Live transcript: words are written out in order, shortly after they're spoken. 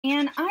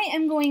And I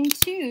am going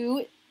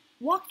to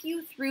walk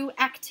you through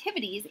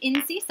activities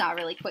in Seesaw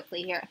really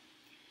quickly here.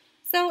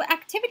 So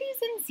activities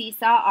in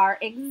Seesaw are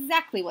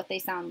exactly what they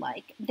sound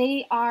like.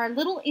 They are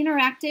little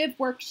interactive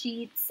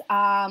worksheets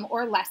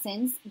or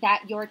lessons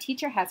that your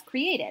teacher has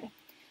created.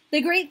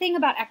 The great thing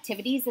about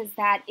activities is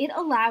that it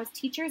allows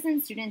teachers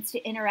and students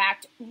to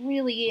interact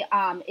really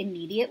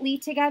immediately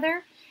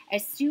together.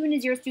 As soon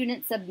as your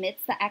student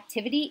submits the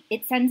activity,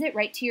 it sends it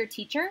right to your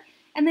teacher,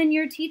 and then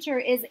your teacher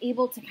is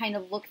able to kind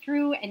of look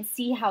through and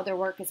see how their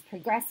work is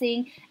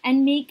progressing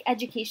and make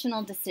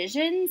educational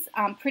decisions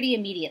pretty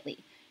immediately.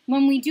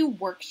 When we do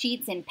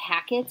worksheets in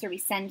packets or we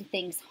send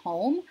things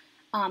home,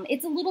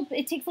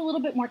 it takes a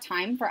little bit more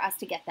time for us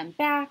to get them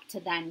back, to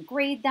then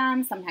grade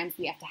them. Sometimes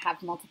we have to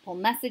have multiple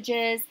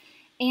messages.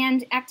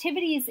 And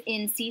activities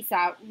in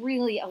Seesaw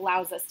really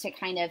allows us to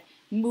kind of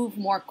move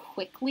more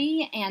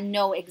quickly and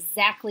know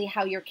exactly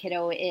how your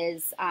kiddo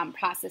is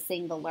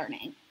processing the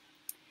learning.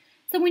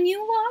 So when you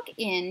log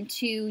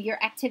into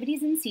your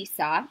activities in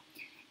Seesaw,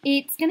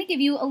 it's going to give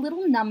you a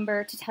little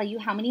number to tell you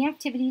how many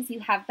activities you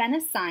have been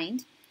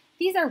assigned.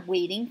 These are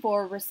waiting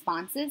for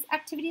responses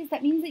activities.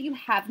 That means that you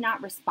have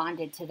not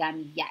responded to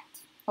them yet,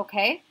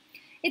 okay?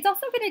 It's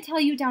also going to tell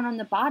you down on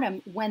the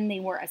bottom when they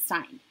were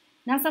assigned.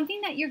 Now,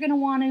 something that you're going to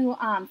want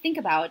to think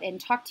about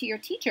and talk to your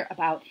teacher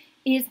about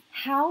is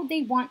how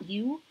they want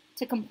you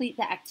to complete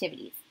the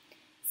activities.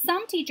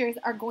 Some teachers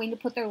are going to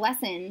put their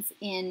lessons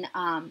in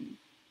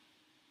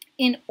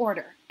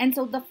order. And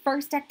so the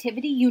first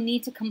activity you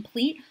need to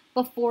complete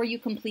before you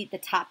complete the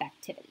top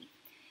activity.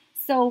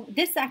 So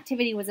this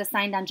activity was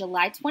assigned on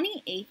July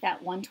 28th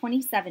at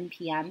 1:27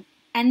 p.m.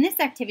 and this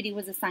activity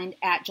was assigned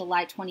at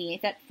July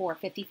 28th at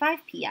 4:55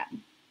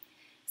 p.m.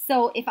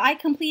 So if I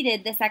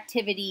completed this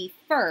activity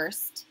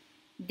first,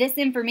 this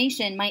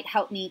information might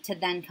help me to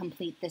then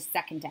complete the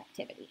second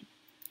activity.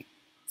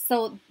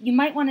 So you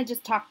might want to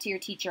just talk to your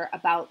teacher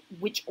about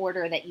which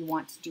order that you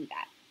want to do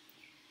that.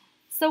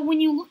 So when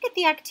you look at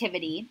the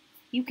activity,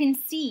 you can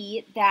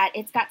see that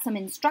it's got some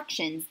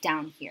instructions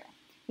down here.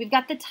 We've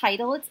got the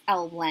title, it's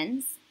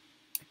L-Blends.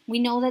 We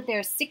know that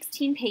there's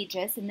 16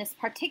 pages in this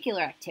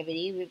particular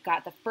activity. We've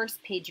got the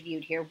first page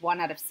viewed here, 1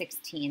 out of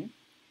 16.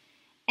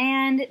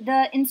 And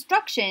the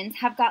instructions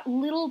have got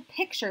little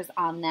pictures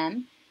on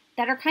them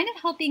that are kind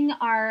of helping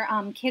our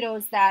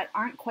kiddos that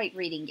aren't quite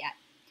reading yet.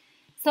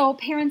 So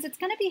parents, it's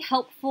going to be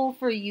helpful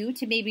for you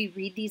to maybe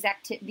read these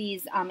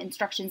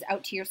instructions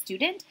out to your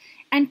student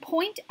and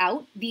point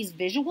out these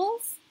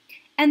visuals.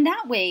 And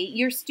that way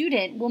your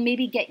student will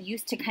maybe get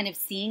used to kind of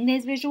seeing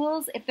these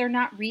visuals if they're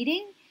not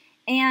reading,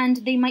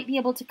 and they might be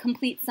able to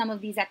complete some of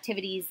these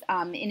activities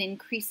with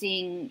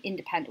increasing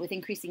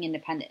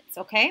independence,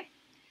 okay?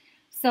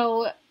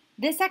 So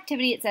this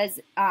activity, it says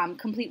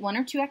complete 1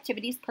 or 2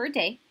 activities per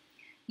day.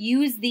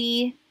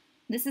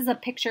 This is a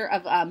picture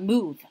of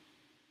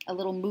a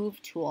little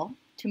move tool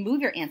to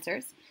move your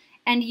answers,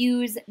 and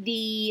use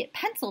the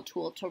pencil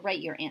tool to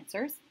write your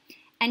answers,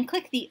 and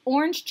click the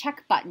orange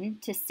check button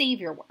to save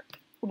your work.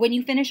 When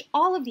you finish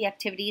all of the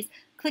activities,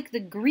 click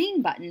the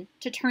green button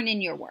to turn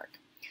in your work.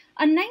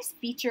 A nice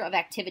feature of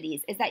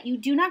activities is that you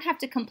do not have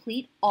to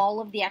complete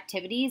all of the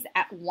activities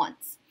at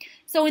once.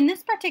 So in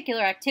this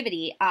particular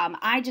activity,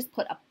 I just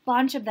put a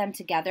bunch of them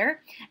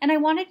together, and I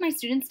wanted my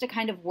students to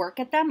kind of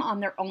work at them on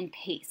their own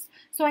pace.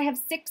 So I have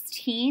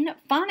 16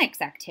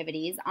 phonics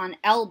activities on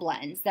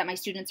L-Blends that my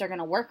students are going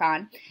to work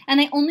on, and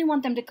I only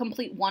want them to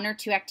complete 1 or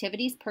 2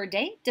 activities per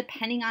day,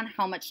 depending on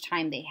how much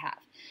time they have.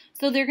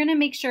 So they're going to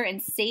make sure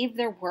and save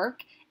their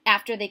work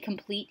after they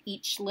complete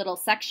each little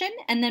section,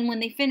 and then when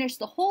they finish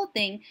the whole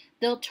thing,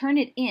 they'll turn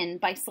it in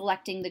by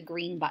selecting the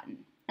green button.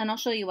 And I'll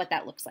show you what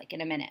that looks like in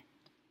a minute.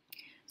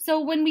 So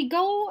when we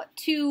go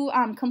to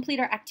complete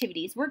our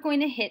activities, we're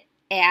going to hit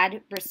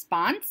Add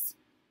Response,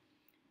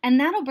 and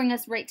that'll bring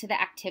us right to the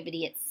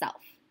activity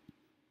itself.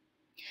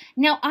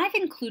 Now, I've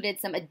included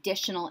some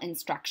additional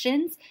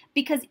instructions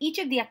because each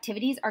of the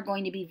activities are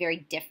going to be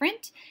very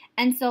different,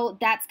 and so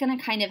that's going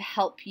to kind of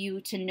help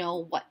you to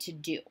know what to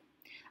do.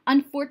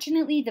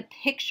 Unfortunately, the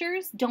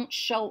pictures don't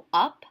show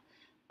up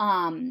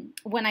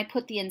when I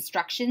put the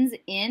instructions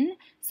in,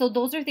 so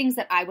those are things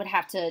that I would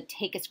have to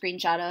take a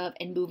screenshot of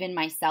and move in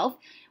myself.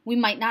 We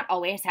might not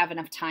always have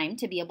enough time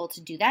to be able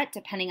to do that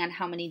depending on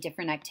how many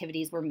different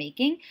activities we're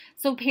making,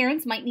 so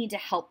parents might need to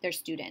help their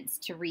students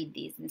to read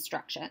these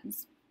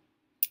instructions.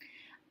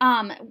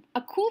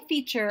 A cool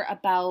feature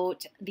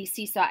about the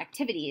Seesaw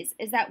activities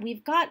is that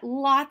we've got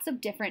lots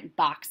of different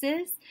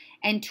boxes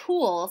and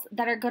tools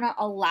that are going to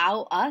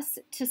allow us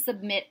to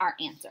submit our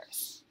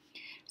answers.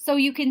 So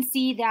you can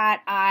see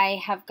that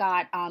I have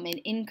got an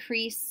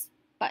increase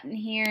button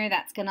here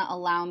that's going to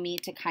allow me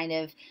to kind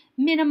of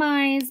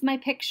minimize my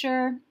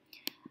picture.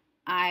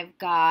 I've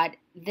got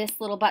this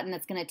little button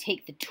that's going to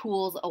take the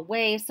tools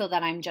away so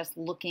that I'm just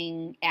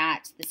looking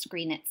at the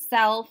screen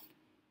itself.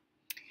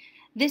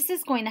 This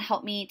is going to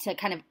help me to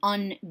kind of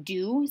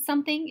undo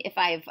something. If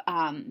I've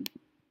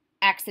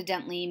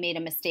accidentally made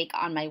a mistake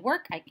on my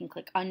work, I can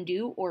click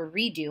undo or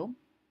redo.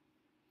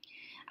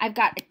 I've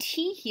got a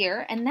T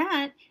here, and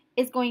that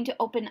is going to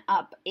open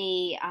up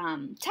a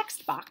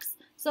text box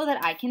so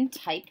that I can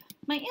type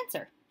my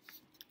answer.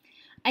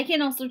 I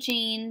can also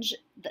change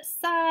the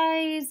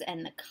size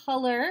and the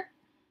color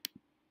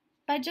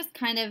by just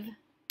kind of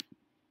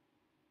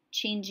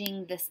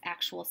changing this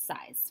actual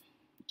size,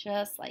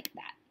 just like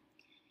that.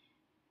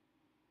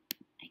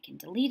 I can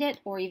delete it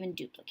or even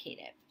duplicate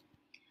it.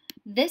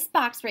 This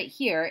box right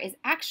here is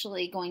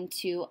actually going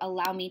to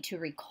allow me to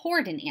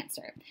record an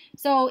answer.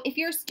 So if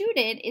your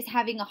student is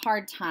having a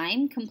hard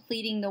time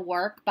completing the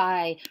work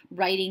by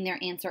writing their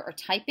answer or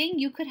typing,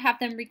 you could have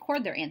them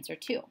record their answer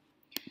too.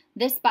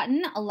 This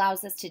button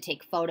allows us to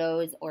take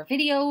photos or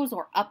videos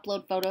or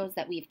upload photos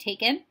that we've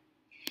taken.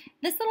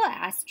 This little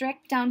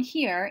asterisk down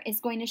here is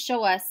going to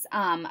show us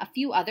a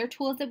few other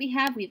tools that we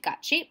have. We've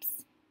got shapes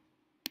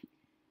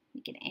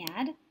we can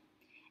add,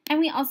 and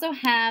we also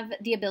have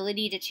the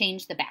ability to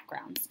change the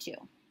backgrounds too.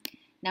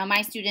 Now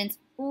my students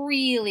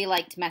really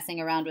liked messing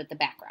around with the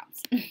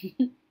backgrounds.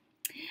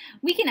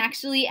 We can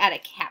actually add a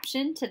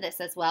caption to this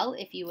as well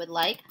if you would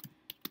like.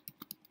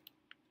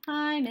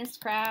 Hi, Miss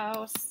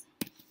Krause.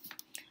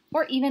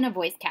 Or even a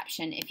voice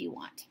caption if you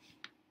want.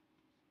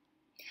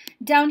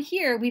 Down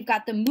here, we've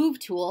got the move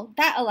tool.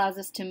 That allows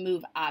us to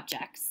move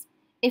objects.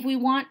 If we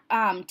want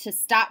to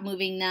stop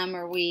moving them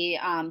or we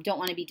don't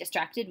want to be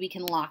distracted, we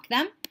can lock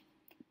them.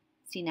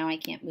 See, now I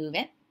can't move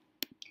it.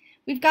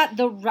 We've got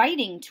the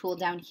writing tool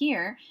down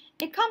here.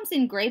 It comes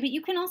in gray, but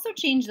you can also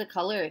change the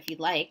color if you'd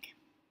like.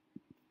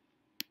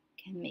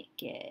 Can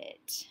make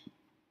it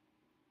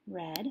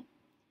red.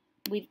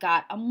 We've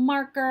got a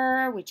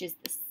marker, which is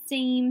the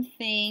same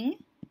thing.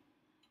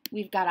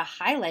 We've got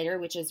a highlighter,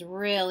 which is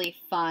really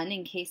fun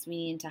in case we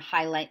need to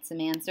highlight some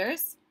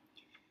answers.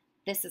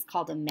 This is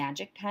called a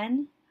magic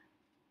pen,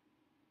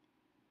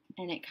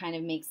 and it kind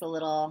of makes a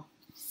little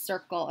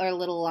circle or a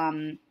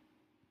little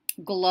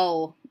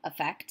glow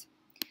effect.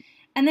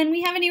 And then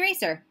we have an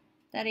eraser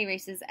that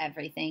erases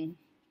everything.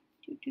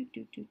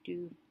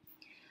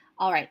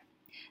 All right.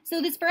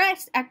 So this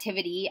first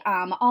activity,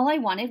 all I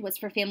wanted was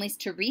for families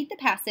to read the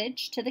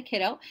passage to the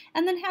kiddo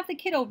and then have the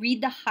kiddo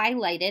read the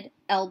highlighted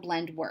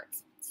L-blend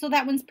words. So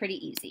that one's pretty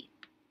easy.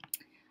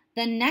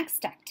 The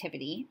next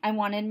activity, I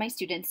wanted my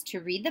students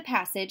to read the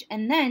passage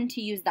and then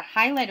to use the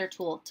highlighter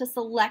tool to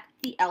select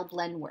the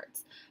L-blend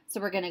words. So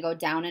we're going to go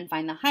down and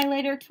find the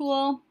highlighter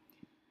tool.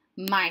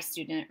 My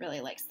student really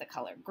likes the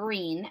color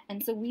green,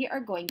 and so we are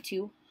going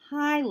to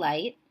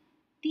highlight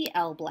the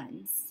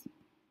L-blends.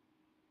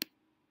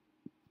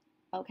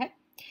 Okay,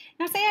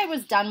 now say I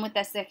was done with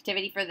this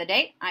activity for the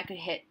day, I could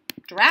hit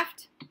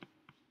draft,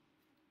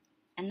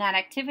 and that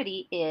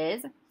activity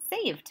is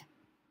saved.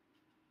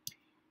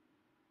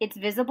 It's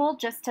visible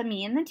just to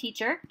me and the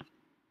teacher,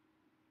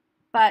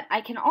 but I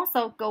can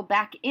also go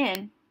back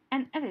in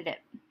and edit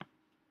it.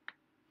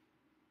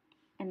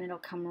 And it'll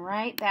come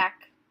right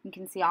back. You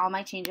can see all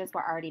my changes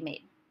were already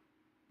made.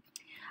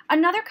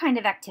 Another kind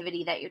of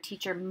activity that your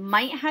teacher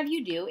might have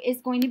you do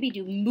is going to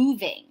be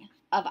moving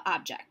of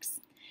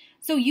objects.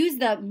 So use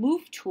the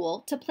move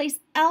tool to place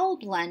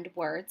L-blend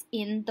words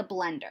in the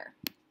blender.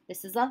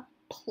 This is a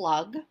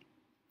plug.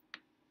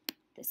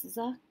 This is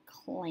a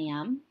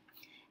clam.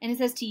 And it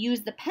says to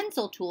use the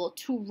pencil tool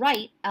to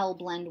write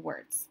L-blend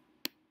words.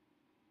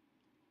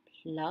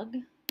 Plug.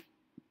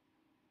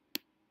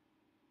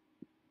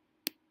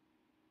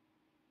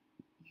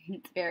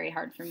 It's very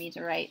hard for me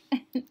to write.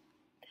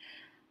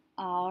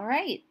 All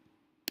right.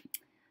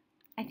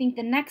 I think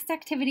the next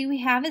activity we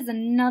have is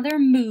another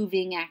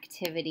moving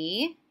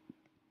activity.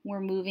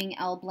 We're moving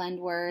L-blend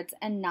words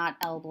and not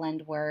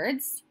L-blend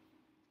words.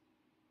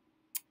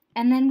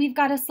 And then we've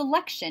got a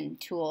selection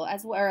tool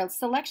as well, or a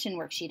selection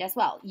worksheet as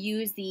well.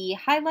 Use the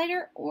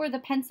highlighter or the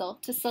pencil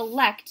to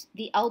select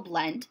the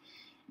L-blend.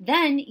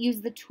 Then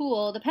use the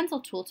tool, the pencil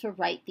tool, to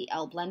write the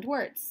L-blend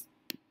words.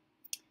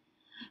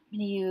 I'm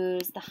going to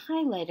use the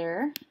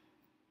highlighter.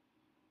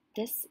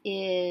 This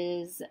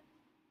is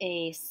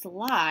a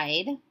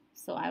slide,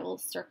 so I will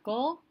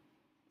circle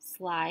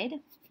slide,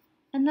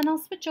 and then I'll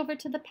switch over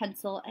to the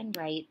pencil and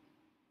write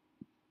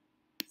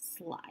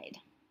slide.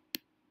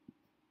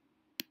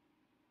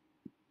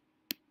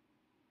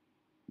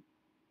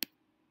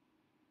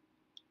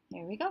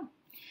 There we go.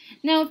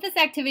 Now, if this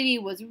activity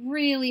was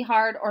really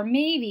hard, or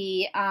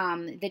maybe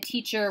the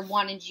teacher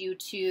wanted you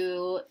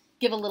to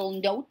give a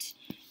little note,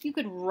 you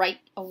could write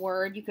a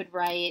word. You could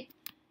write,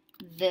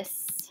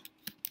 "This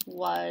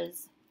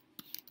was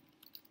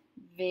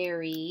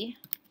very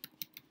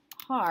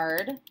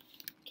hard.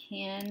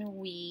 Can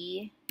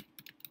we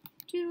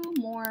do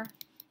more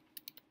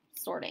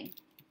sorting?"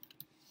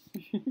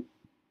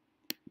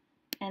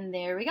 And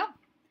there we go.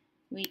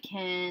 We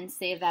can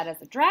save that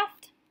as a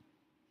draft.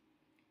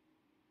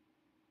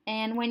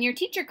 And when your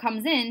teacher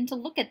comes in to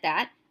look at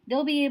that,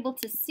 they'll be able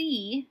to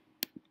see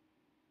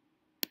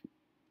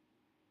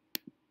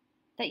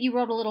that you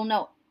wrote a little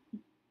note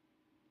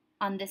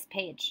on this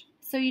page.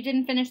 So you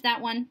didn't finish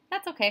that one,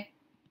 that's okay.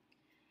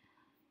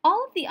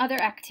 All of the other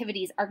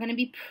activities are going to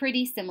be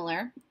pretty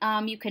similar.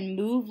 You can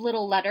move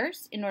little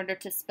letters in order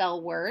to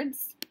spell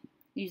words.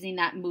 using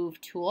that move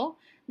tool.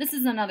 This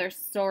is another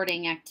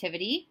sorting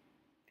activity.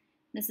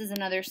 This is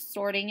another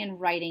sorting and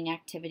writing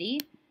activity.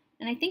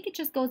 And I think it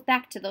just goes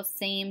back to those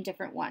same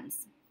different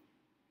ones.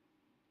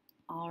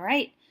 All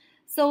right,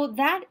 so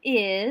that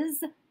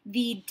is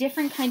the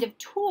different kind of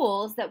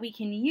tools that we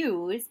can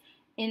use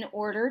in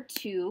order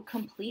to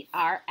complete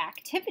our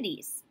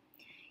activities.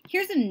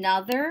 Here's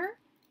another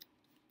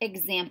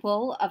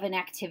example of an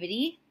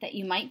activity that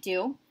you might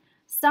do.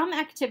 Some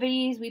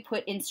activities we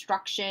put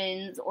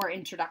instructions or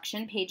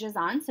introduction pages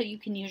on, so you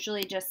can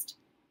usually just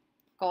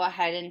go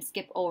ahead and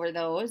skip over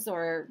those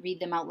or read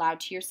them out loud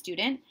to your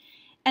student.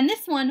 And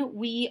this one,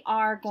 we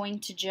are going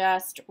to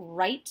just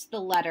write the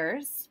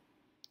letters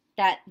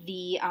that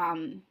the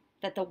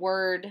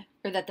word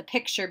or that the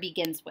picture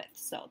begins with.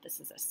 So this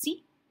is a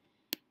C,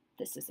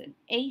 this is an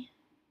A,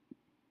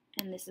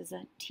 and this is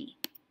a T.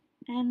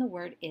 And the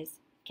word is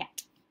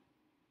cat.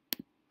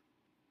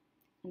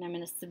 And I'm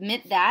going to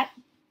submit that.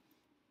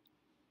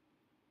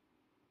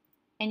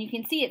 And you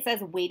can see it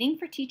says waiting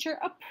for teacher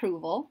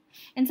approval.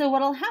 And so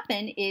what will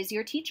happen is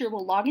your teacher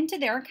will log into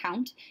their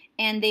account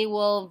and they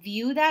will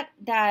view that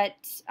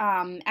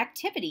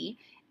activity,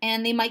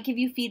 and they might give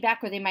you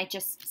feedback, or they might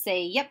just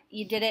say, yep,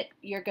 you did it,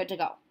 you're good to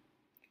go.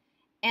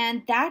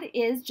 And that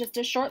is just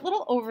a short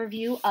little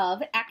overview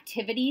of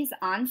activities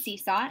on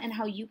Seesaw and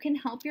how you can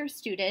help your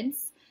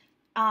students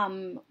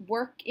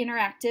work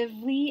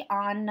interactively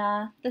on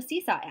the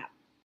Seesaw app.